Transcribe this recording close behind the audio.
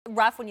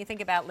rough when you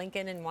think about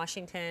Lincoln and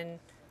Washington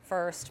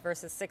 1st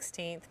versus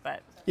 16th,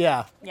 but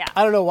Yeah. Yeah.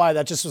 I don't know why.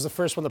 That just was the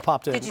first one that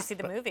popped in. did you see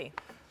the movie?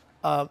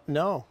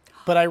 No.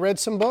 But I read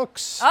some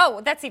books.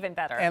 Oh, that's even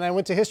better. And I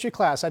went to history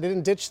class. I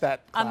didn't ditch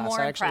that class. I'm more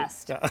I actually,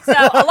 impressed. Yeah.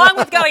 So, along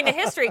with going to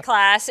history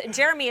class,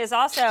 Jeremy is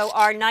also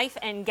our knife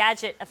and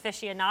gadget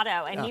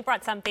aficionado, and he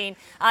brought something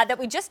that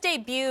we just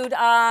debuted,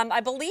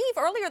 I believe,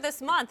 earlier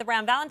this month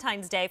around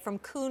Valentine's Day from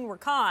Kuhn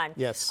Rikon.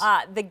 Yes.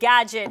 The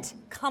gadget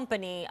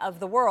company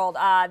of the world.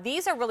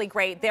 These are really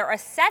great. They're a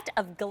set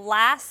of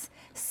glass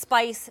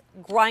spice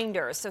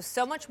grinders,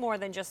 so much more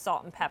than just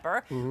salt and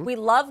pepper. We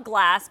love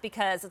glass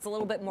because it's a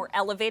little bit more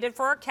elevated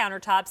for our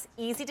countertops,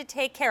 easy to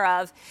take care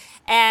of,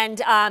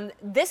 and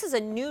this is a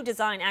new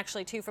design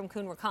actually too from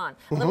Kuhn Rikon,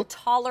 a little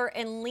taller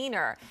and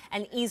leaner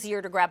and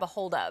easier to grab a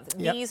hold of.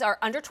 Yep. These are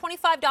under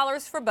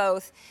 $25 for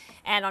both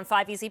and on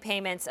 5 easy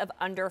payments of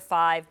under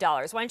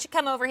 $5. Why don't you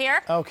come over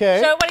here?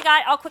 Okay. Show what I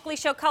got. I'll quickly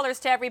show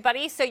colors to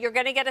everybody. So you're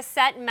going to get a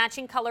set in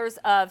matching colors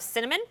of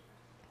cinnamon.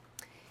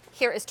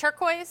 Here is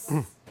turquoise.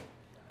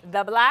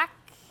 The black,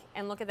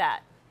 and look at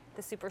that,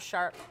 the super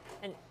sharp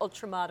and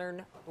ultra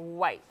modern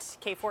white.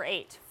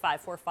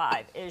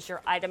 K48545 is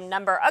your item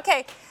number.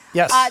 Okay,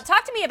 Yes.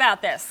 Talk to me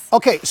about this.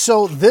 Okay,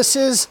 so this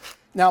is,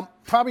 now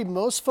probably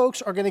most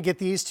folks are going to get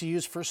these to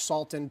use for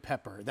salt and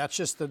pepper. That's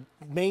just the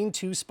main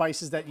two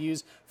spices that you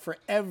use for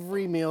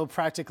every meal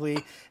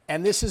practically.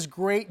 And this is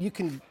great. You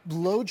can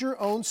load your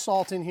own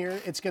salt in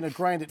here. It's going to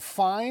grind it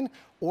fine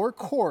or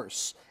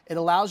coarse. It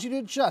allows you to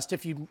adjust.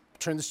 If you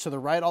turn this to the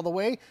right all the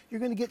way,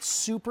 you're going to get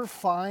super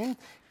fine.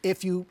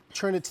 If you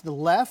turn it to the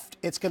left,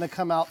 it's going to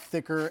come out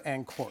thicker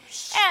and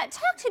coarse.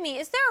 Talk to me,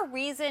 is there a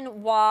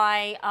reason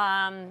why,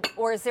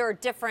 or is there a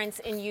difference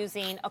in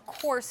using a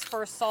coarse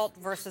for salt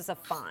versus a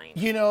fine?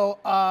 You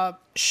know,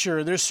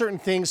 sure, there's certain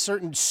things,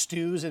 certain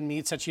stews and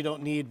meats that you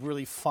don't need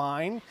really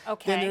fine.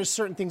 Okay. Then there's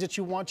certain things that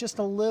you want just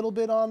a little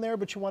bit on there,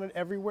 but you want it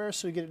everywhere,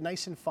 so you get it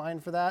nice and fine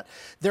for that.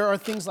 There are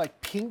things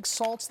like pink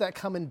salts that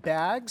come in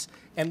bags,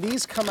 and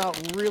these come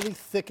out really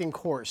thick and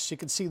coarse. You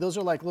can see those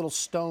are like little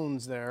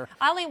stones there.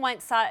 I only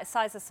want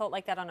size of salt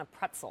like that on a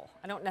pretzel.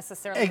 I don't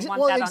necessarily want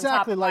Well, that on top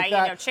exactly of like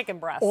my that. chicken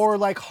breast. Or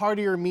like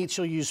heartier meats,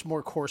 you'll use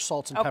more coarse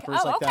salts and peppers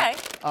Oh, like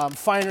that.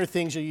 Finer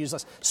things, you'll use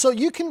less. So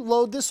you can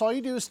load this. All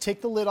you do is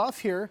take the lid off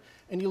here,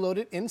 and you load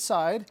it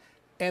inside,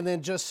 and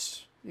then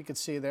just, you can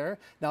see there.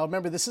 Now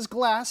remember, this is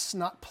glass,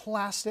 not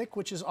plastic,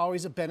 which is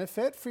always a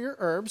benefit for your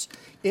herbs.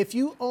 If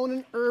you own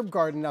an herb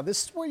garden, now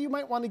this is where you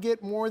might want to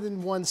get more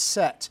than one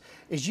set,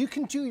 is you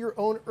can do your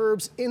own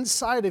herbs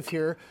inside of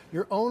here,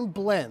 your own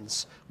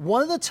blends.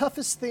 One of the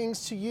toughest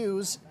things to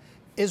use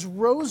is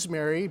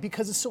rosemary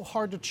because it's so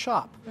hard to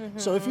chop.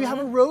 So if you have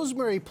a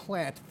rosemary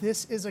plant,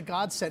 this is a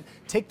godsend.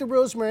 Take the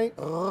rosemary,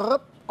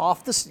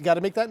 off the, you got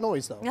to make that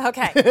noise though.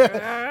 Okay.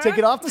 Take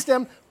it off the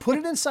stem, put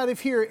it inside of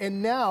here,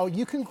 and now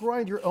you can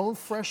grind your own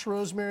fresh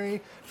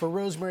rosemary for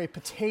rosemary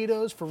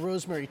potatoes, for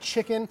rosemary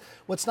chicken.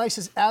 What's nice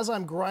is as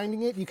I'm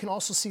grinding it, you can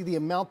also see the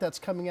amount that's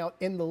coming out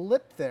in the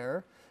lip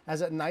there, as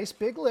that nice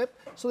big lip.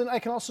 So then I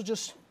can also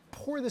just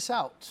pour this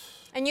out.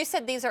 And you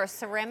said these are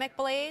ceramic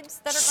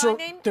blades that are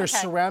grinding? They're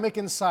ceramic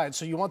inside,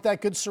 so you want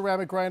that good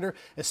ceramic grinder,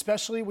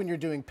 especially when you're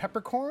doing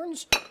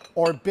peppercorns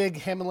or big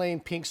Himalayan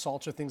pink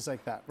salts or things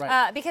like that,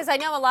 right? Because I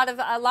know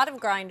a lot of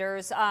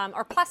grinders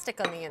are plastic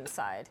on the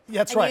inside.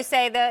 That's and right. You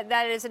say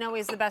that isn't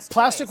always the best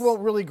Plastic choice. won't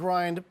really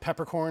grind.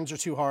 Peppercorns are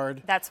too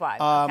hard. That's why.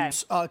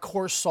 Okay.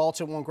 Coarse salts,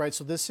 it won't grind.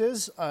 So this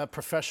is a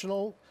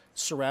professional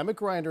ceramic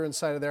grinder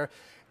inside of there.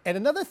 And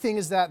another thing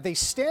is that they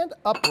stand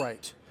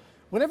upright.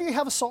 Whenever you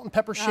have a salt and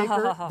pepper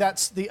shaker,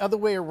 that's the other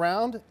way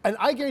around. And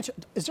I guarantee,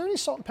 is there any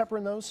salt and pepper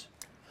in those?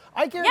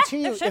 I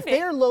guarantee you, if they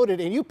are loaded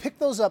and you pick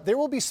those up, there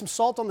will be some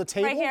salt on the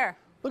table. Right here.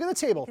 Look at the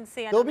table. You can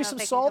see, There'll be some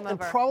salt and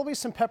probably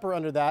some pepper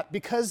under that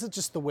because it's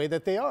just the way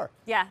that they are.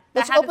 Yeah,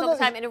 that happens all the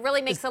time, and it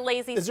really makes a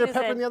lazy Is there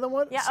pepper in the other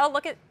one? Yeah, oh,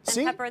 look at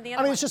See? pepper in the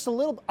other I mean, one. it's just a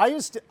little,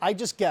 I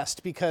just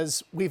guessed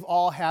because we've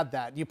all had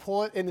that. You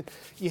pull it and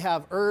you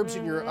have herbs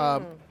in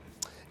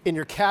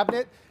your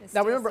cabinet.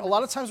 Now remember, a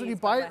lot of times when you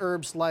buy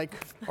herbs like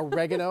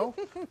oregano,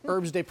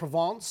 herbs de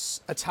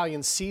Provence,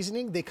 Italian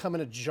seasoning, they come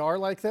in a jar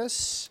like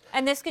this.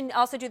 And this can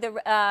also do the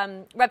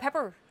red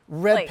pepper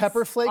Red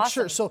pepper flakes, awesome.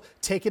 sure. So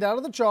take it out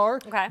of the jar,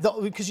 okay.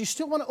 Because you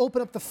still want to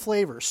open up the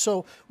flavor.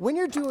 So when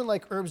you're doing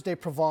like herbs de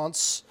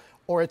Provence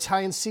or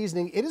Italian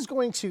seasoning, it is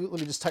going to, let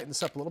me just tighten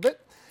this up a little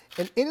bit,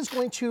 and it is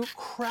going to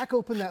crack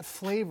open that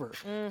flavor,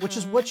 which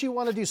is what you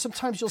want to do.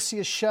 Sometimes you'll see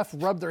a chef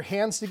rub their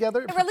hands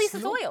together. It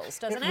releases oils,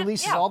 doesn't it? It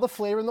releases all the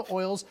flavor and the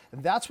oils,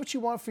 and that's what you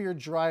want for your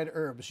dried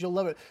herbs. You'll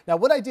love it. Now,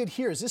 what I did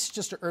here is this is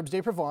just a herbs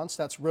de Provence.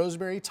 That's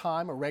rosemary,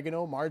 thyme,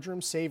 oregano,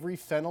 marjoram, savory,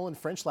 fennel, and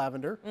French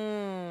lavender.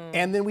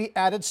 And then we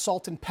added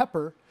salt and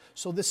pepper.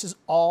 So this is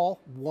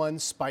all one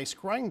spice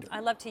grinder. I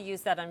love to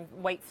use that on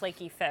white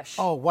flaky fish.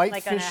 Oh, white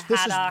like fish.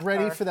 This is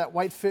ready for that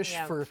white fish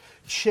for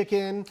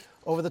chicken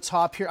over the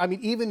top here. I mean,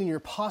 even in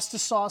your pasta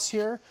sauce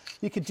here,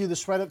 you could do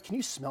this right up. Can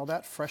you smell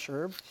that fresh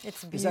herb?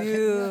 It's Is that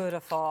hitting you?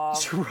 beautiful.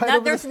 It's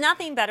right There's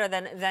nothing better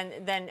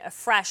than a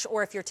fresh,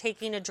 or if you're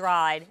taking a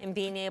dried and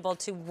being able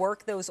to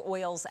work those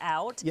oils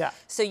out. Yeah.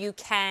 So you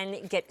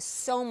can get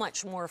so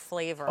much more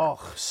flavor. Oh,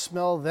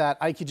 smell that.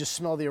 I could just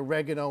smell the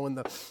oregano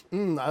and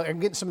I'm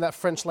getting some of that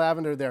French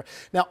lavender there.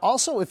 Now,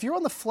 also, if you're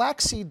on the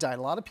flaxseed diet,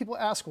 a lot of people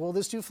ask, will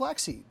this do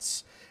flax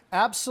seeds?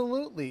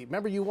 Absolutely.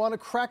 Remember, you want to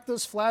crack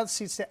those flax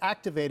seeds to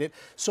activate it.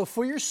 So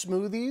for your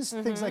smoothies,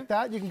 things like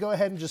that, you can go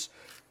ahead and just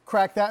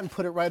crack that and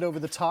put it right over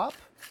the top.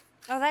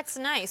 Oh, that's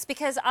nice,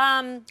 because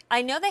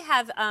I know they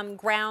have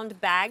ground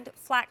bagged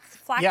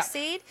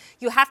flaxseed.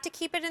 You have to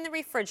keep it in the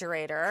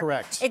refrigerator.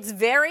 Correct. It's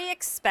very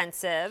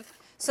expensive.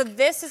 So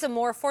this is a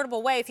more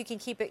affordable way if you can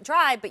keep it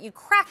dry, but you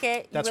crack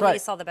it, you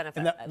release all the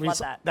benefit. I love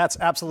that. That's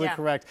absolutely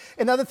correct.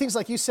 And other things,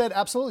 like you said,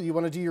 absolutely. You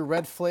want to do your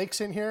red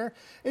flakes in here.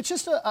 It's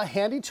just a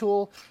handy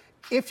tool.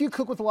 If you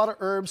cook with a lot of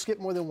herbs, get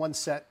more than one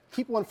set.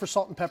 Keep one for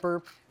salt and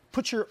pepper.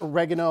 Put your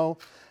oregano,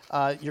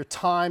 your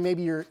thyme,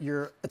 maybe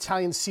your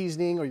Italian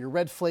seasoning or your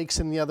red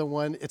flakes in the other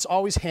one. It's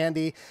always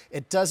handy.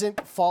 It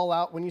doesn't fall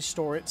out when you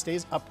store it. It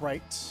stays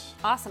upright.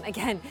 Awesome.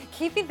 Again,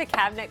 keeping the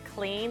cabinet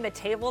clean, the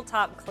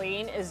tabletop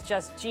clean is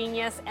just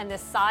genius, and the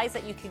size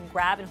that you can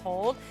grab and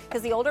hold,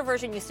 because the older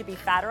version used to be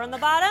fatter on the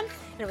bottom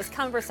and it was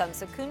cumbersome.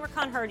 So Kuhn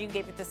Rikon heard you,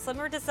 gave it the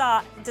slimmer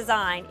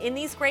design in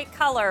these great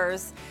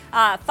colors,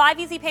 5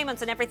 easy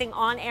payments and everything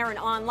on air and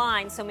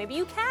online, so maybe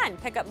you can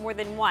pick up more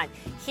than one.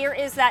 Here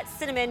is that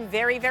cinnamon,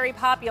 very, very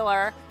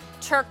popular,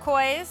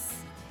 turquoise.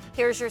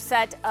 Here's your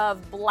set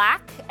of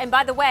black. And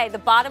by the way, the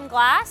bottom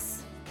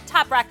glass,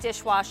 top rack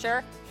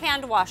dishwasher,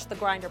 hand wash the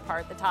grinder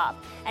part at the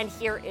top. And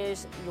here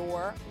is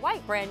your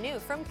white, brand new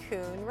from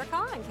Kuhn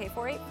Rikon,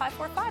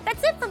 K48545.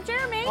 That's it from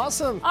Jeremy.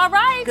 Awesome. All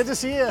right. Good to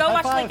see you. Go High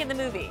watch five. Link in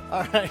the movie.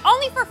 All right.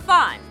 Only for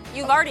fun.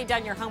 You've already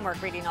done your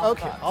homework reading all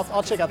the Okay, books.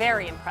 I'll check out the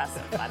Very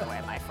impressive, by the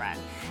way, my friend.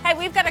 Hey,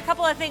 we've got a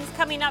couple of things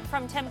coming up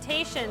from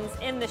Temptations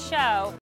in the show.